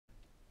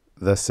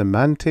The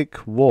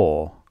Semantic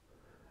War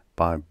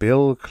by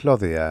Bill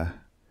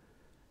Clothier,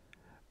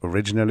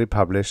 originally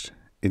published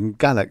in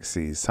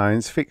Galaxy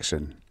Science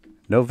Fiction,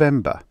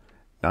 November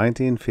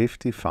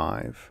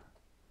 1955.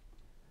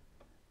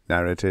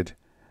 Narrated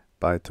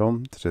by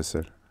Tom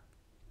Trussel.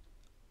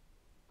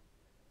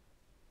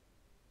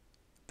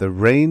 The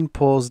rain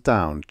pours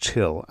down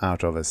chill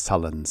out of a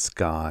sullen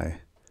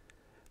sky.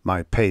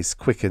 My pace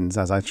quickens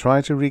as I try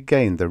to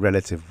regain the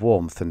relative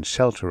warmth and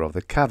shelter of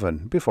the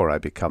cavern before I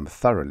become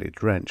thoroughly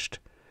drenched.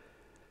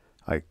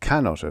 I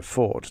cannot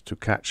afford to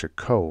catch a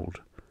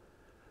cold.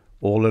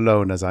 All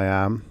alone as I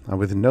am, and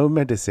with no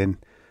medicine,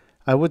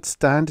 I would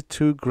stand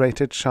too great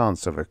a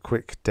chance of a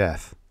quick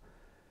death.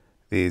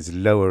 These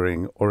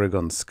lowering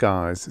Oregon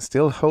skies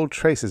still hold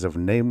traces of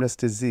nameless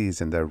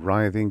disease in their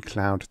writhing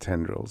cloud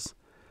tendrils.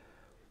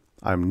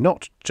 I'm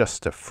not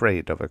just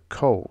afraid of a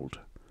cold.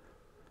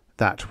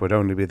 That would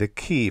only be the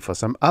key for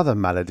some other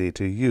malady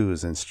to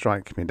use and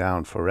strike me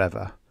down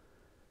forever.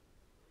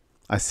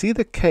 I see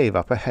the cave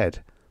up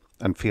ahead,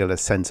 and feel a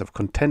sense of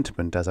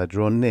contentment as I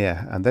draw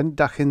near and then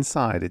duck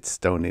inside its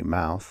stony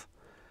mouth.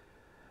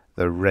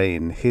 The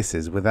rain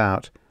hisses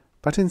without,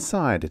 but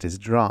inside it is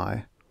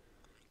dry.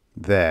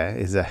 There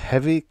is a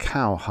heavy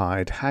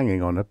cowhide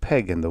hanging on a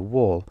peg in the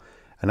wall,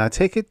 and I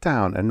take it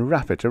down and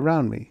wrap it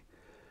around me.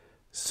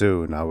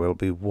 Soon I will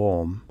be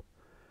warm.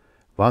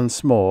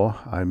 Once more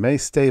I may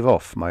stave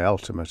off my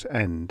ultimate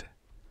end.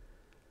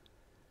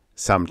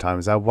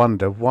 Sometimes I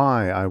wonder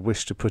why I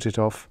wish to put it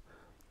off.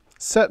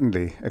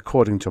 Certainly,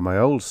 according to my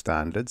old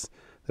standards,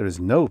 there is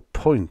no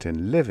point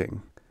in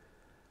living.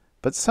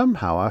 But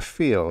somehow I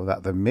feel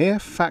that the mere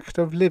fact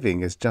of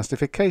living is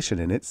justification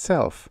in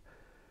itself,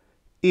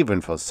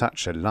 even for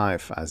such a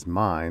life as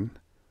mine.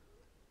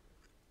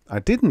 I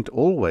didn't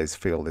always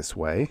feel this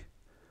way.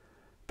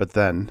 But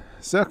then,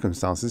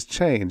 circumstances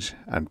change,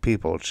 and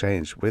people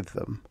change with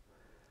them.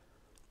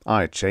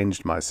 I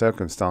changed my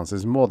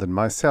circumstances more than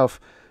myself,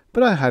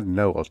 but I had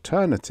no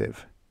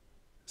alternative.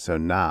 So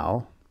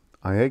now,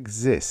 I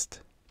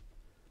exist.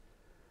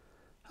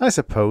 I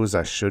suppose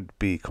I should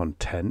be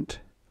content.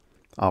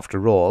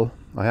 After all,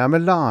 I am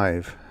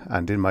alive,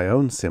 and in my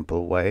own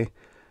simple way,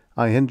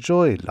 I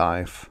enjoy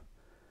life.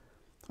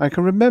 I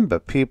can remember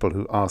people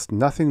who asked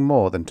nothing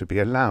more than to be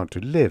allowed to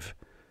live,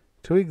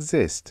 to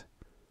exist.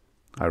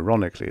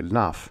 Ironically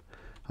enough,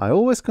 I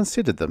always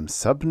considered them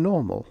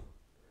subnormal.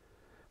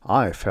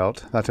 I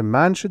felt that a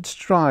man should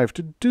strive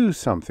to do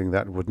something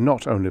that would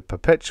not only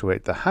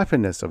perpetuate the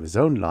happiness of his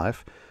own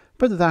life,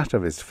 but that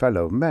of his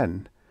fellow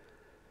men.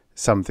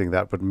 Something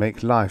that would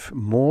make life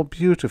more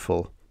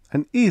beautiful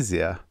and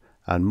easier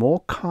and more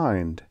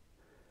kind.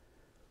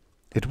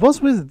 It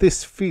was with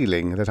this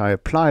feeling that I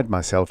applied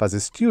myself as a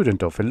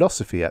student of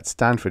philosophy at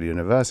Stanford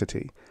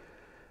University,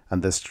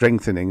 and the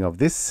strengthening of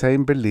this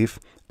same belief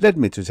led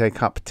me to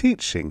take up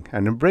teaching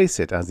and embrace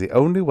it as the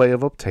only way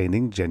of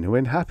obtaining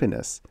genuine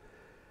happiness.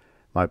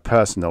 My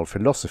personal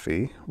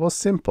philosophy was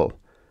simple.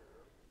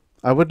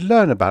 I would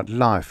learn about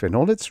life in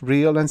all its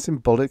real and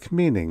symbolic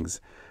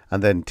meanings,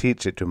 and then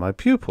teach it to my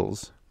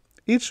pupils,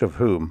 each of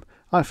whom,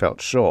 I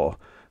felt sure,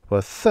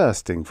 were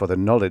thirsting for the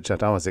knowledge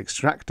that I was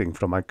extracting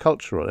from my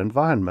cultural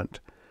environment.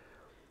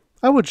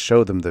 I would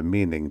show them the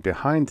meaning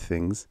behind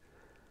things.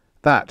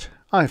 That,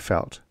 I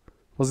felt,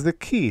 was the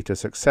key to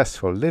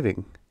successful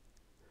living.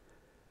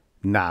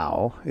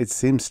 Now it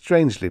seems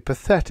strangely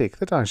pathetic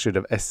that I should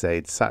have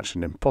essayed such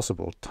an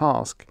impossible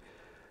task.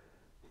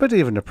 But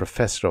even a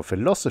professor of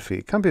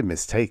philosophy can be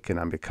mistaken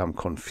and become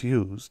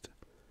confused.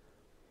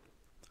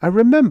 I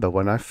remember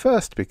when I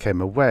first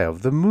became aware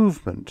of the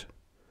movement.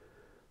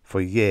 For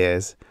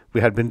years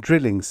we had been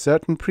drilling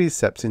certain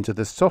precepts into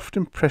the soft,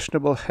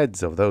 impressionable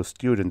heads of those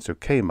students who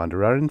came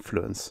under our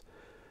influence.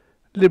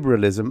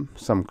 Liberalism,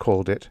 some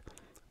called it.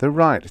 The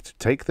right to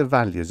take the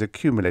values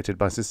accumulated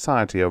by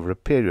society over a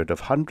period of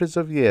hundreds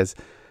of years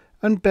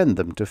and bend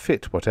them to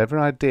fit whatever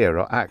idea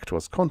or act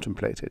was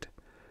contemplated.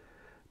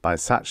 By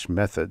such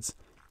methods,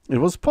 it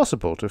was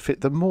possible to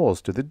fit the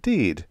Moors to the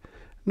deed,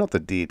 not the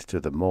deed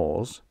to the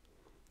Moors.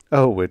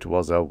 Oh, it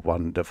was a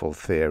wonderful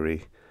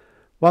theory,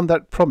 one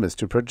that promised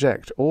to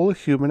project all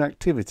human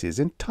activities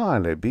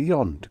entirely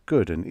beyond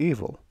good and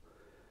evil.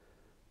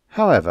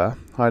 However,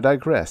 I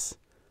digress.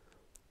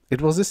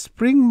 It was a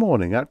spring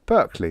morning at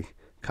Berkeley,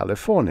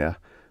 California,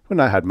 when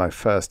I had my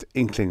first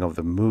inkling of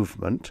the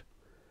movement.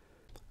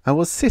 I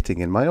was sitting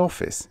in my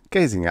office,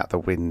 gazing out the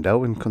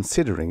window and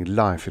considering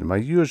life in my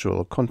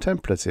usual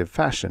contemplative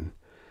fashion.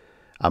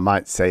 I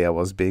might say I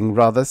was being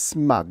rather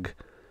smug.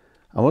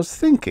 I was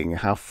thinking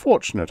how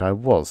fortunate I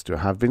was to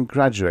have been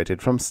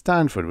graduated from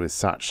Stanford with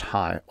such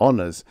high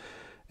honors,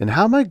 and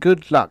how my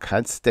good luck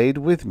had stayed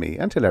with me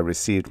until I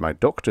received my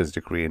doctor's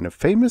degree in a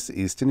famous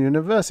Eastern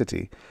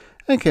university,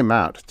 and came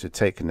out to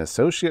take an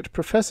associate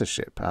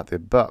professorship at the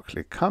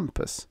Berkeley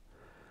campus.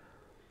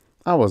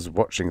 I was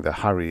watching the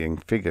hurrying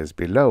figures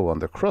below on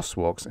the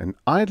crosswalks and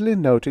idly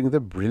noting the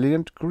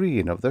brilliant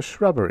green of the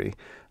shrubbery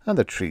and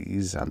the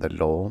trees and the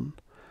lawn.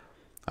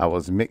 I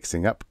was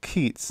mixing up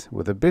Keats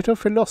with a bit of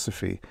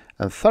philosophy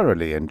and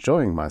thoroughly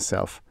enjoying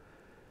myself.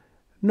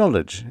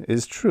 Knowledge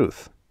is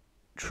truth.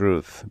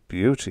 Truth,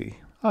 beauty,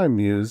 I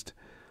mused.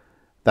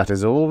 That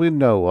is all we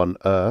know on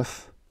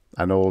earth,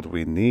 and all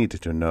we need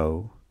to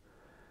know.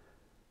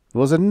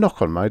 There was a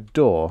knock on my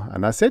door,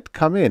 and I said,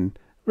 "Come in,"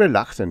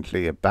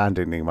 reluctantly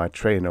abandoning my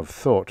train of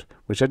thought,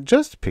 which had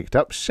just picked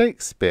up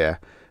Shakespeare,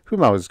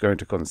 whom I was going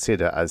to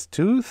consider as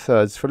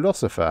 2/3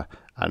 philosopher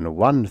and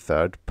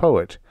 1/3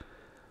 poet.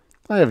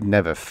 I have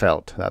never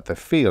felt that the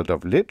field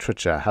of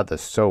literature had the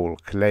sole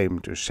claim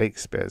to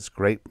Shakespeare's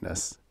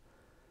greatness.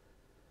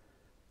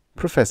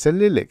 Professor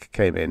Lillick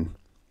came in,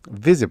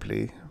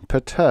 visibly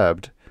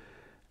perturbed.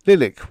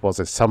 Lillick was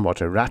a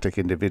somewhat erratic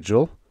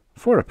individual,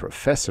 for a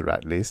professor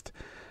at least,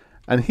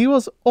 and he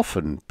was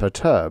often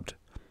perturbed.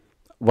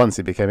 Once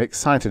he became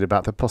excited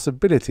about the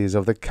possibilities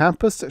of the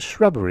campus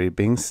shrubbery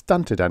being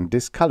stunted and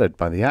discoloured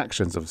by the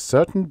actions of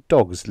certain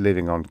dogs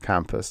living on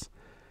campus.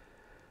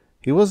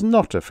 He was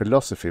not a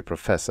philosophy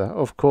professor,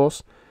 of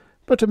course,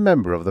 but a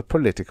member of the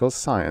political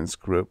science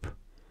group.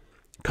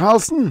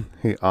 "Carlson,"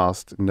 he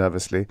asked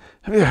nervously,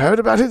 "have you heard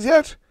about it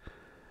yet?"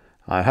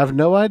 "I have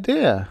no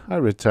idea," I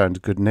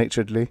returned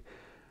good-naturedly.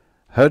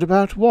 "Heard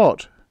about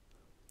what?"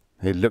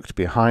 He looked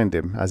behind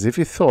him as if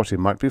he thought he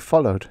might be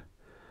followed.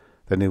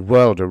 Then he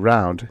whirled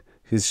around,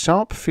 his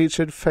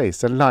sharp-featured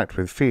face alight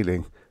with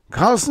feeling.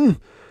 "Carlson,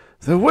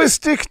 the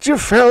Wistic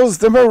Jufels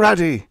the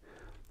Moradi!"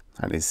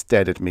 And he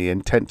stared at me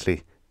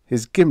intently,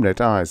 his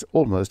gimlet eyes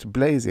almost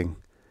blazing.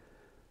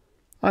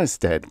 I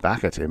stared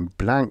back at him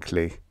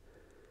blankly.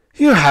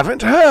 "You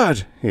haven't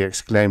heard!" he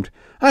exclaimed.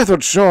 "I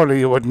thought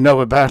surely you would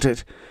know about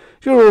it.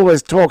 You're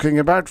always talking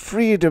about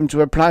freedom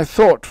to apply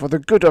thought for the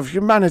good of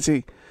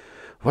humanity.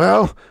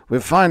 Well, we're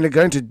finally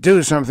going to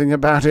do something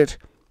about it.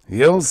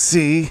 You'll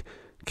see.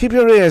 Keep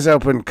your ears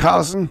open,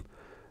 Carlson."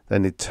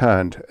 Then he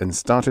turned and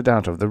started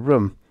out of the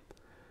room.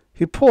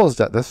 He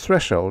paused at the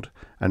threshold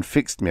and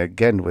fixed me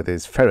again with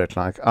his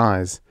ferret-like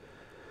eyes.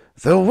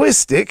 "The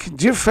Wistic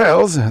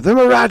Jufels the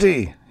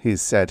Moradi," he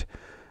said,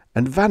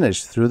 and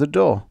vanished through the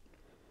door.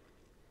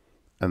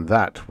 And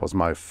that was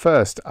my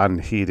first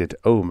unheeded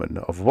omen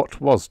of what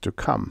was to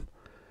come.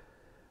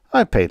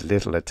 I paid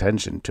little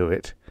attention to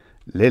it.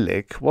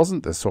 Lillick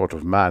wasn't the sort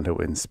of man who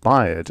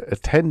inspired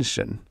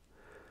attention.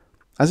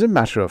 As a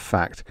matter of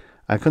fact,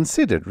 I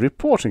considered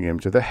reporting him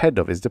to the head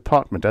of his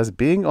department as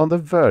being on the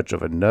verge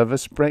of a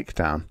nervous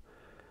breakdown.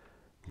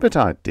 But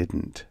I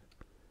didn't.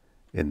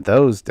 In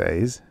those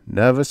days,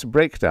 nervous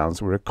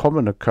breakdowns were a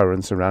common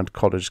occurrence around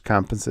college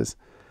campuses.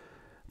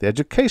 The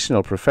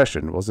educational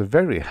profession was a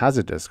very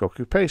hazardous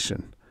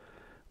occupation.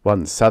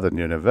 One southern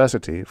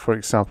university, for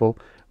example,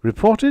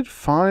 reported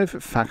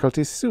 5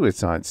 faculty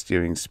suicides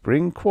during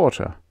spring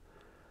quarter.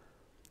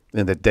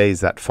 In the days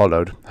that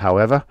followed,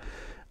 however,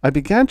 I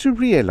began to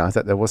realize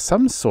that there was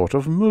some sort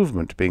of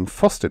movement being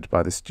fostered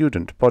by the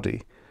student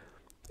body.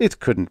 It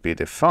couldn't be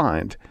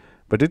defined,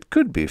 but it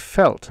could be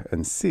felt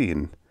and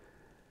seen.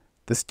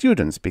 The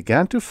students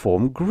began to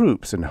form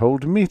groups and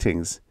hold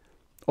meetings,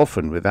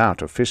 often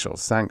without official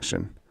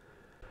sanction.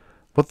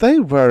 What they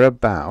were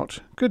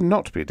about could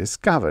not be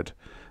discovered,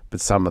 but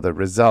some of the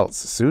results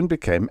soon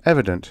became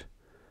evident.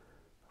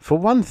 For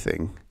one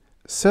thing,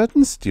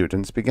 certain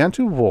students began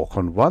to walk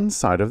on one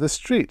side of the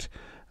street,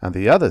 and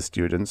the other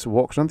students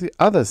walked on the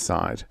other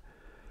side.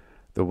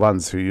 The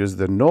ones who used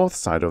the north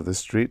side of the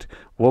street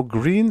wore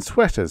green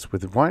sweaters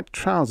with white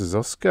trousers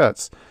or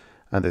skirts,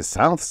 and the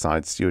south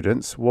side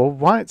students wore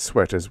white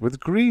sweaters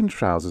with green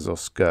trousers or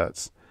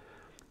skirts.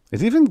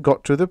 It even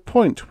got to the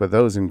point where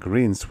those in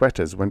green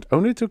sweaters went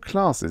only to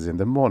classes in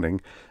the morning,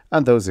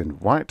 and those in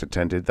white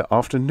attended the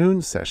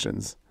afternoon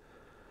sessions.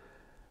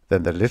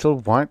 Then the little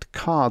white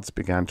cards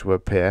began to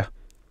appear.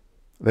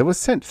 They were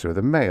sent through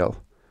the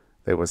mail.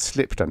 They were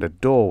slipped under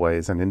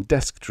doorways and in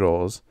desk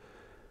drawers.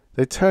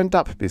 They turned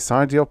up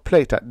beside your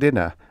plate at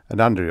dinner and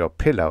under your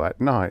pillow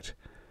at night.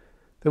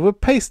 They were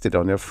pasted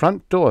on your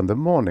front door in the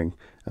morning,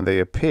 and they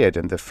appeared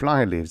in the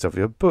fly-leaves of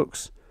your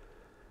books.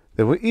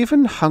 They were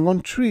even hung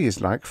on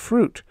trees like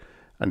fruit,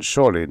 and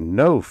surely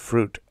no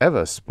fruit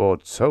ever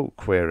spored so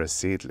queer a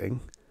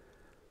seedling.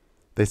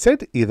 They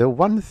said either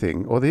one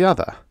thing or the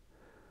other.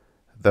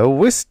 "The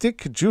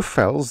Wistic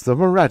Jufels the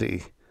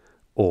Moradi,"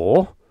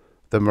 or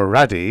 "The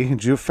Moradi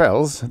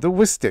Jufels the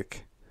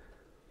Wistic."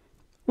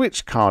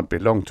 Which card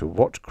belonged to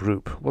what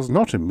group was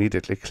not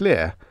immediately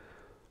clear.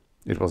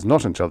 It was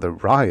not until the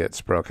riots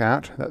broke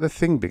out that the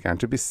thing began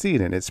to be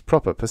seen in its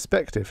proper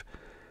perspective,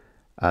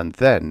 and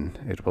then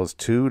it was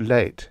too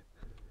late.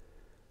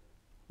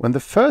 When the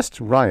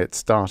first riot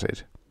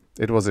started,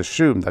 it was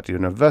assumed that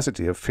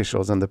university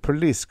officials and the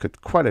police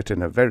could quell it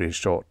in a very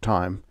short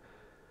time.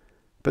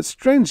 But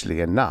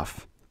strangely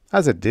enough,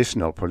 as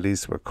additional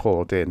police were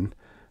called in,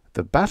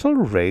 the battle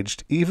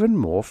raged even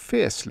more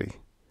fiercely.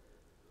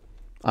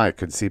 I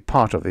could see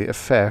part of the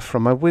affair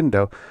from my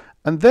window,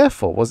 and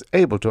therefore was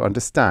able to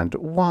understand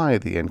why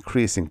the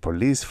increasing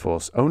police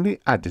force only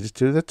added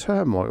to the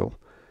turmoil.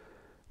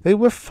 They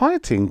were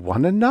fighting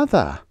one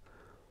another,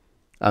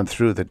 and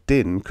through the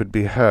din could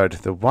be heard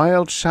the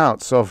wild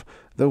shouts of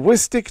 "The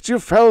Wistic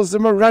Jufels the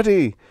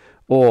Moradi,"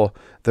 or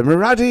 "The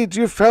Maradi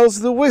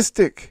Dufels the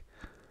Wistic."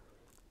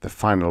 The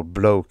final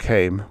blow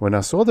came when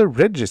I saw the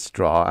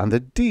registrar and the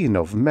dean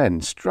of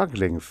men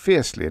struggling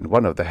fiercely in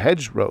one of the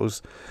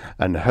hedgerows,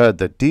 and heard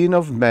the dean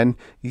of men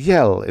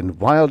yell in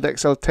wild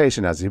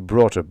exultation as he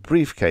brought a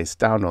briefcase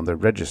down on the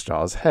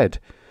registrar's head,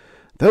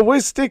 "The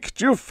Wistic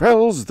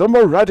Dufels the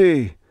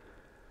Maradi!"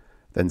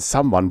 Then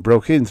someone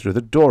broke in through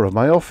the door of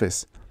my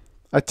office.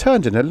 I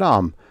turned in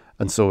alarm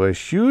and saw a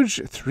huge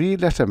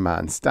 3-letter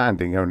man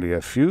standing only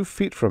a few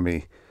feet from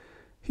me.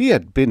 He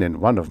had been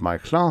in one of my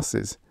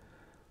classes.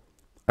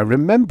 I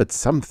remembered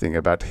something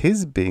about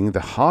his being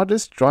the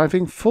hardest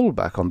driving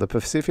fullback on the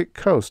Pacific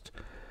coast.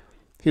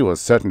 He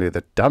was certainly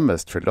the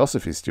dumbest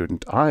philosophy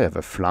student I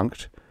ever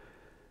flunked.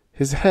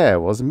 His hair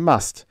was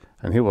mussed,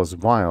 and he was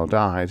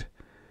wild-eyed.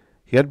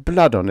 He had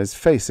blood on his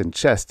face and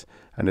chest,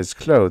 and his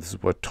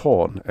clothes were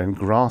torn and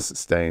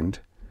grass-stained.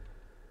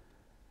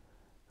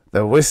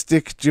 "The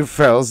Wistic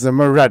Dufels the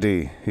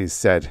Maradi," he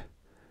said.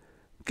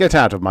 "Get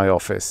out of my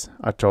office,"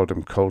 I told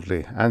him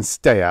coldly, "and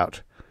stay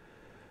out."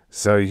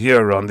 "So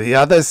you're on the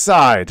other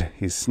side,"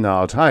 he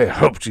snarled. "I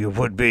hoped you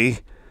would be."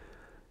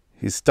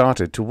 He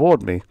started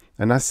toward me,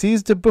 and I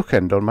seized a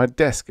bookend on my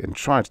desk and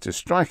tried to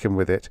strike him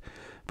with it,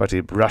 but he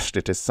brushed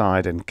it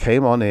aside and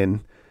came on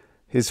in.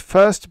 His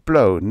first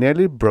blow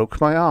nearly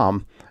broke my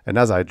arm, and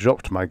as I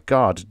dropped my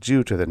guard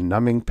due to the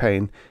numbing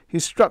pain, he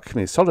struck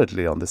me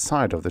solidly on the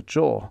side of the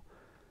jaw.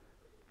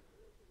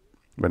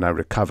 When I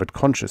recovered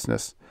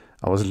consciousness,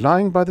 I was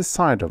lying by the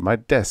side of my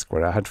desk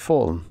where I had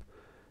fallen.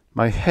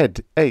 My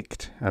head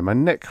ached, and my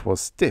neck was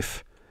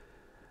stiff.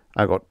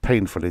 I got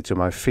painfully to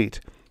my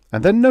feet,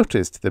 and then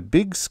noticed the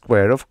big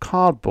square of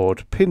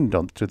cardboard pinned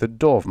onto the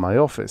door of my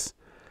office.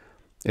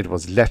 It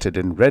was lettered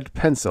in red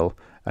pencil,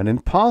 and in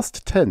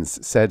past tense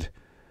said,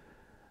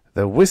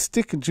 "The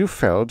Wistic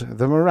Dufeld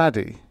the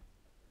Maradi."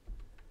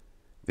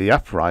 The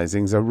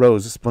uprisings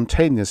arose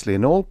spontaneously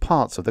in all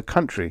parts of the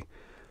country.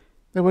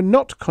 They were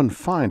not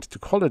confined to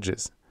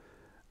colleges.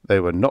 They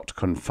were not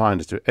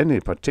confined to any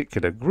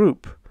particular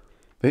group.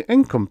 They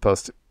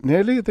encompassed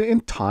nearly the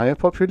entire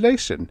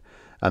population,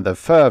 and the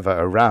fervour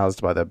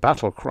aroused by the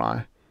battle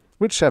cry,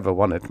 whichever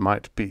one it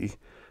might be,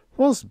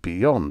 was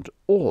beyond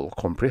all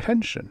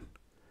comprehension.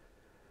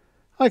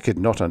 I could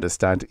not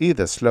understand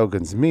either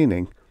slogan's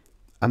meaning,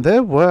 and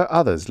there were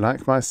others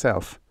like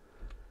myself.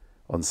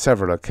 On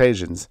several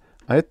occasions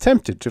I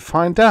attempted to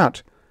find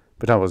out,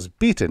 but I was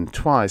beaten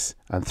twice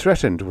and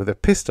threatened with a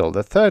pistol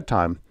the third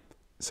time,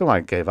 so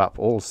I gave up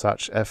all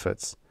such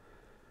efforts.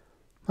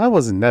 I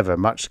was never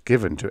much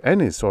given to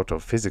any sort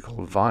of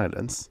physical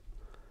violence.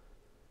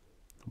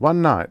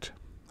 One night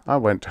I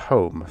went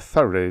home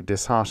thoroughly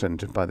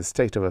disheartened by the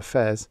state of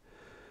affairs.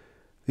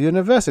 The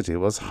university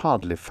was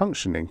hardly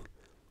functioning.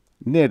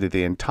 Nearly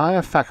the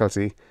entire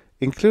faculty,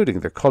 including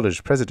the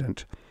college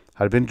president,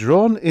 had been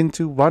drawn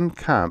into one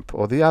camp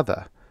or the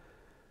other.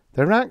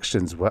 Their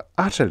actions were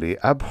utterly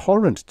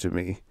abhorrent to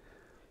me.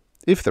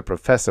 If the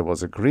professor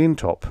was a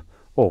greentop,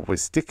 or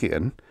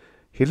Wistickian,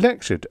 he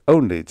lectured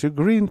only to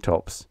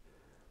greentops.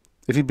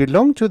 If he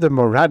belonged to the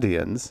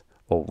Moradians,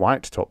 or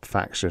white-top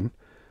faction,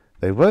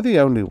 they were the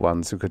only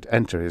ones who could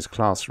enter his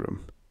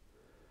classroom.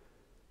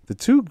 The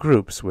two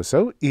groups were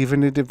so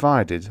evenly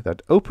divided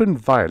that open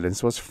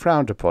violence was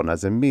frowned upon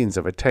as a means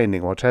of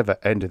attaining whatever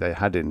end they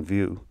had in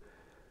view.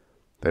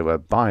 They were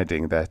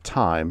biding their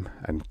time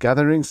and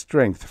gathering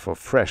strength for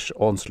fresh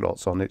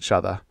onslaughts on each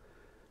other.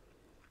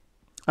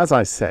 As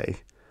I say,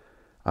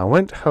 I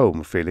went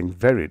home feeling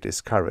very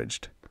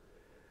discouraged.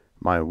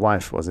 My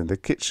wife was in the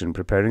kitchen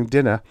preparing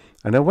dinner,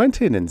 and I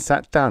went in and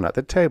sat down at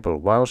the table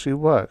while she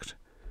worked.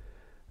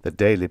 The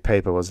daily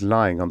paper was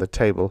lying on the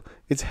table,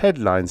 its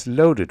headlines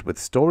loaded with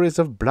stories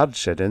of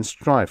bloodshed and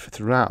strife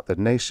throughout the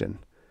nation.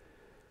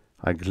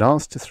 I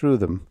glanced through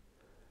them.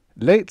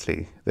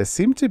 Lately, there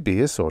seemed to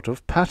be a sort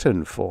of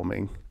pattern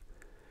forming.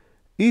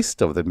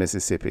 East of the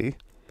Mississippi,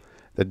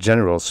 the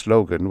general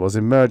slogan was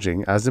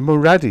emerging as the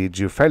Maradi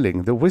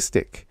Dufelling the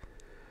Wistic.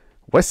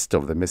 West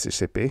of the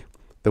Mississippi,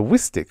 the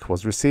Wistic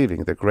was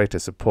receiving the greater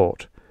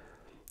support,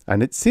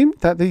 and it seemed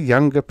that the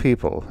younger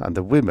people and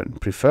the women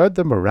preferred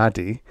the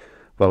Maradi,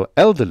 while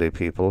elderly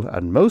people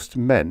and most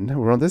men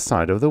were on the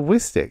side of the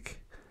Wistic.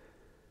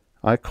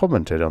 I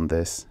commented on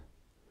this.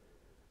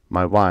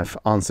 My wife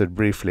answered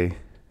briefly,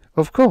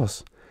 "Of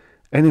course,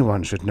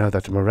 anyone should know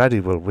that Maradi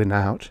will win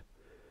out."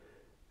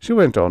 She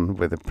went on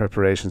with the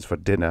preparations for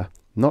dinner,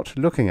 not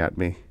looking at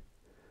me.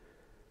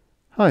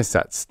 I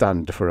sat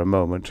stunned for a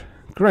moment.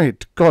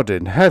 Great God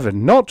in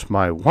heaven, not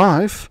my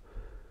wife!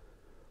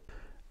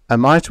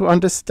 "Am I to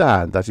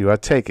understand that you are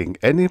taking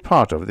any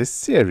part of this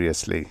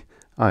seriously?"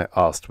 I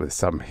asked with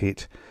some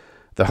heat.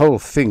 "The whole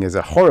thing is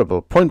a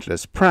horrible,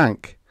 pointless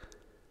prank."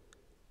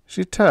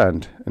 She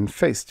turned and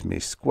faced me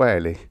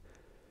squarely.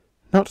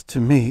 "Not to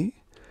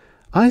me.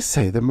 I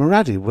say the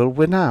Maradi will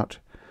win out.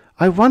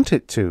 I want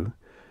it to,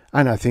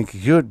 and I think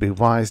you'd be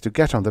wise to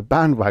get on the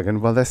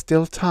bandwagon while there's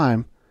still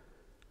time."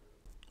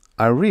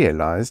 I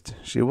realized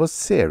she was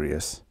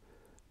serious.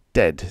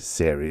 Dead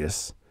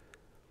serious.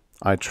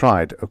 I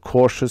tried a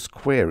cautious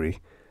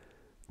query.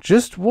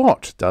 Just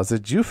what does the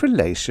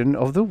dufellation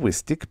of the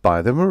Wistic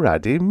by the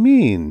Maradi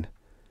mean?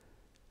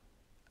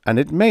 And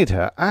it made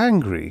her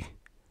angry.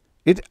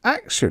 It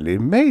actually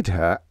made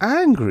her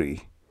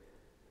angry.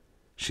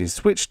 She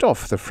switched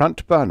off the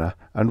front burner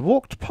and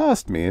walked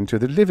past me into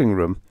the living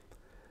room.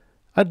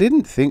 I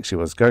didn't think she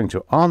was going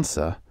to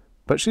answer,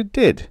 but she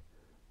did.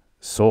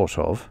 Sort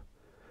of.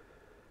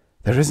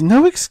 There is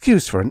no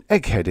excuse for an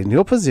egghead in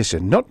your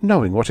position not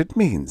knowing what it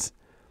means.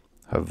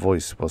 Her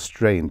voice was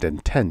strained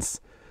and tense.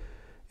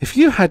 If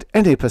you had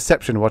any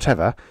perception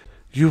whatever,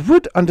 you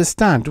would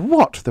understand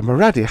what the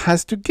Maradi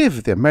has to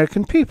give the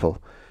American people.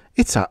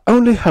 It's our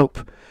only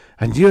hope,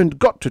 and you ain't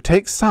got to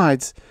take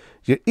sides.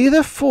 You're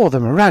either for the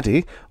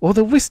Maradi or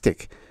the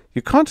Wistic.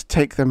 You can't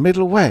take the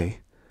middle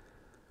way.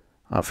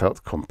 I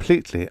felt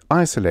completely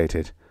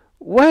isolated.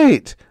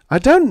 Wait, I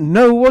don't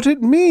know what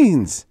it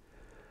means.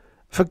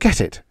 Forget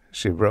it,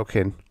 she broke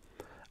in.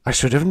 I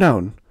should have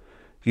known.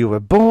 You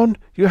were born,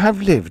 you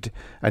have lived,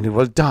 and you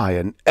will die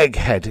an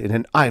egghead in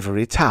an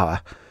ivory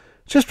tower.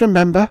 Just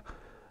remember,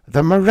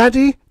 the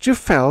Maradi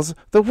Jufels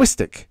the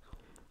Wistic.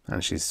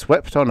 And she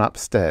swept on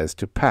upstairs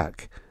to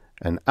pack,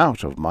 and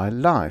out of my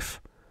life.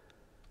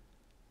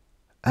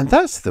 And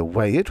that's the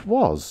way it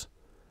was.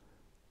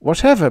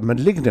 Whatever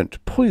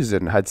malignant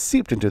poison had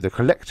seeped into the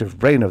collective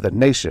brain of the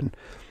nation,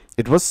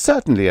 it was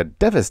certainly a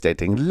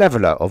devastating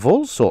leveller of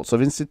all sorts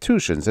of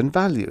institutions and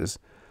values.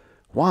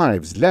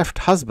 Wives left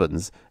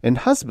husbands, and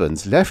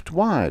husbands left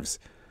wives.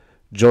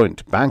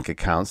 Joint bank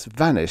accounts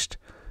vanished.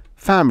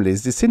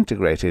 Families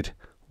disintegrated.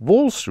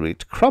 Wall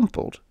Street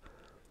crumpled.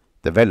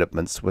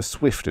 Developments were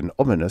swift and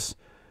ominous.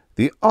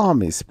 The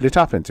army split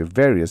up into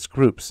various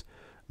groups.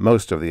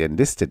 Most of the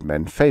enlisted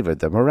men favoured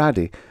the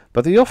Maradi,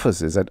 but the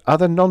officers and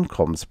other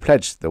non-coms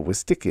pledged the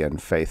Wistician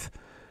faith.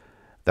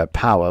 Their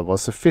power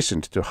was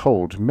sufficient to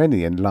hold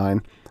many in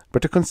line,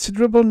 but a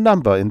considerable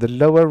number in the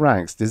lower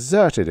ranks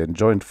deserted and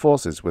joined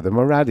forces with the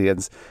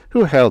Maradians,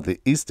 who held the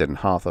eastern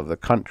half of the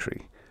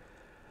country.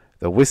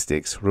 The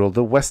Wistics ruled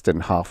the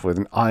western half with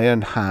an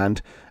iron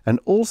hand, and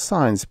all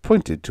signs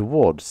pointed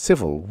toward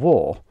civil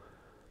war.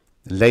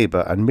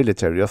 Labour and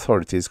military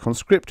authorities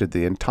conscripted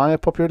the entire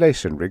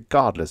population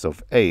regardless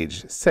of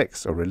age,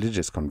 sex, or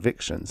religious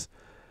convictions.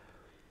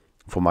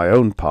 For my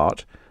own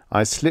part,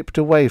 I slipped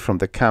away from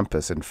the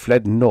campus and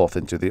fled north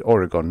into the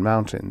Oregon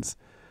mountains.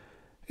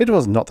 It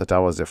was not that I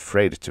was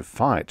afraid to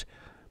fight,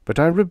 but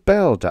I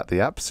rebelled at the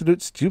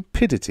absolute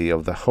stupidity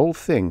of the whole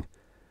thing.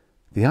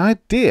 The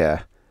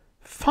idea,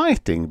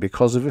 fighting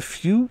because of a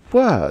few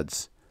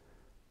words.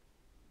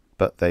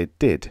 But they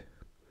did.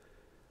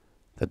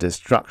 The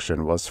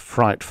destruction was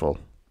frightful.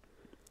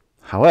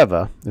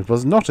 However, it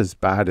was not as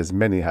bad as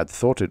many had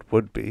thought it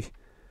would be.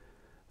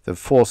 The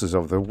forces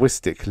of the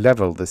Wistic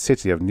leveled the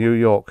city of New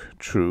York,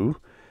 true,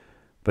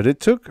 but it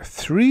took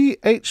 3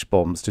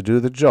 H-bombs to do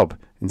the job,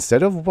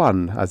 instead of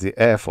 1, as the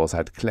Air Force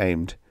had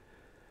claimed.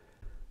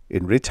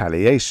 In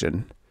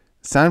retaliation,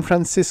 San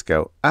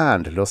Francisco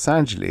and Los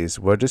Angeles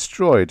were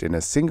destroyed in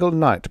a single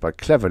night by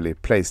cleverly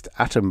placed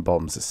atom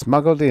bombs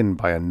smuggled in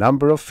by a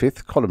number of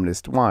fifth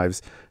columnist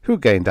wives who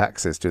gained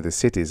access to the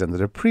cities under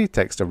the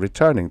pretext of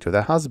returning to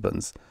their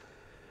husbands.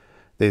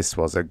 This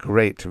was a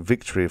great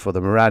victory for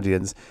the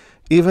Maradians,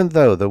 even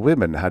though the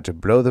women had to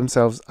blow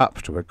themselves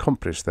up to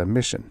accomplish their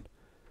mission.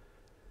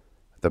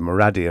 The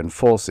Maradian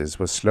forces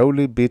were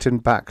slowly beaten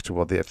back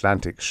toward the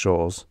Atlantic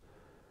shores.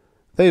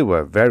 They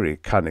were very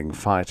cunning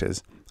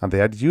fighters, and they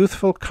had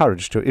youthful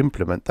courage to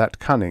implement that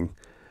cunning.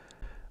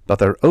 But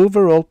their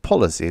overall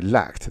policy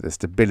lacked the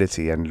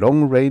stability and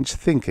long-range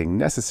thinking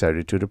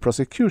necessary to the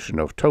prosecution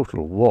of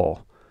total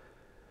war.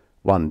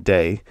 One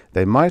day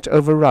they might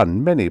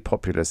overrun many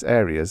populous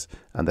areas,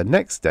 and the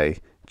next day,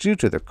 due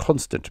to the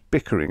constant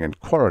bickering and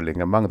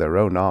quarrelling among their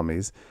own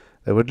armies,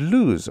 they would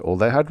lose all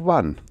they had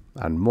won,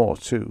 and more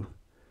too.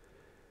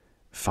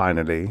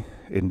 Finally,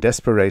 in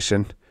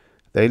desperation,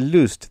 they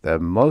loosed their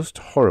most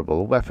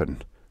horrible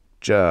weapon,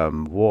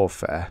 germ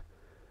warfare.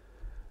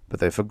 But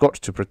they forgot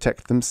to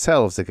protect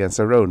themselves against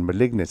their own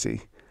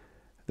malignity.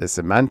 The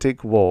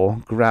Semantic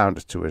war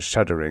ground to a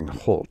shuddering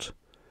halt.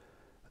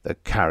 The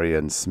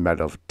carrion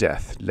smell of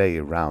death lay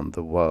round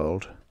the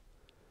world.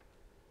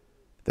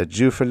 The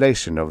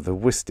dufellation of the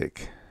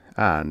Wistic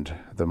and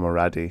the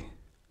Maradi.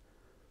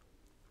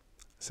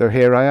 So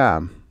here I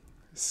am,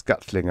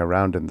 scuttling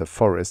around in the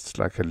forests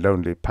like a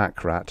lonely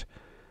pack rat.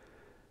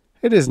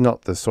 It is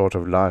not the sort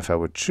of life I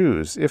would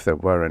choose if there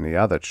were any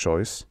other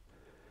choice.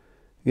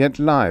 Yet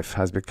life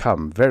has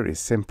become very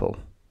simple.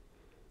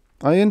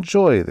 I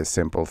enjoy the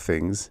simple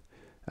things,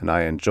 and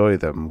I enjoy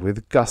them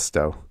with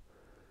gusto.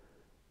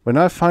 When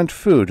I find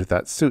food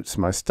that suits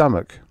my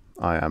stomach,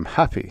 I am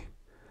happy.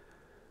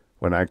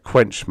 When I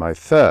quench my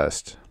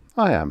thirst,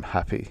 I am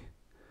happy.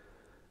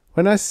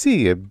 When I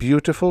see a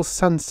beautiful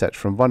sunset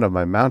from one of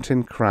my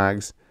mountain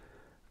crags,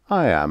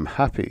 I am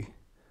happy.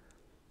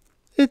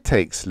 It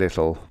takes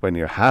little when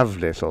you have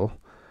little,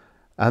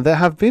 and there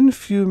have been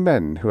few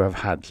men who have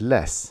had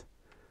less.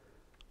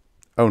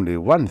 Only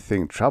one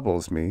thing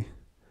troubles me.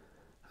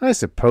 I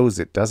suppose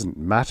it doesn't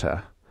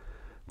matter,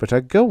 But I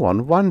go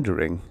on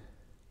wondering.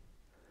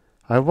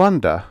 I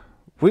wonder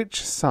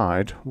which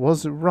side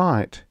was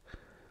right.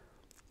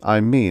 I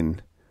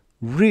mean,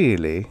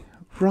 really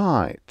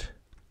right.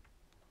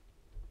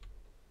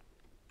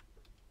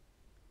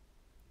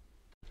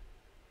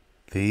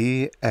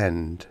 The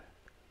end.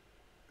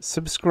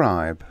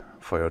 Subscribe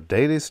for your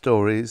daily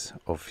stories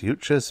of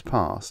futures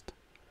past.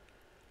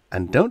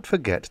 And don't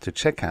forget to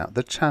check out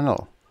the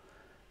channel.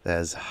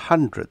 There's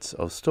hundreds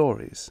of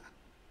stories.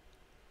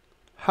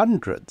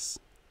 Hundreds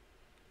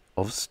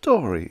of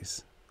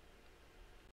stories.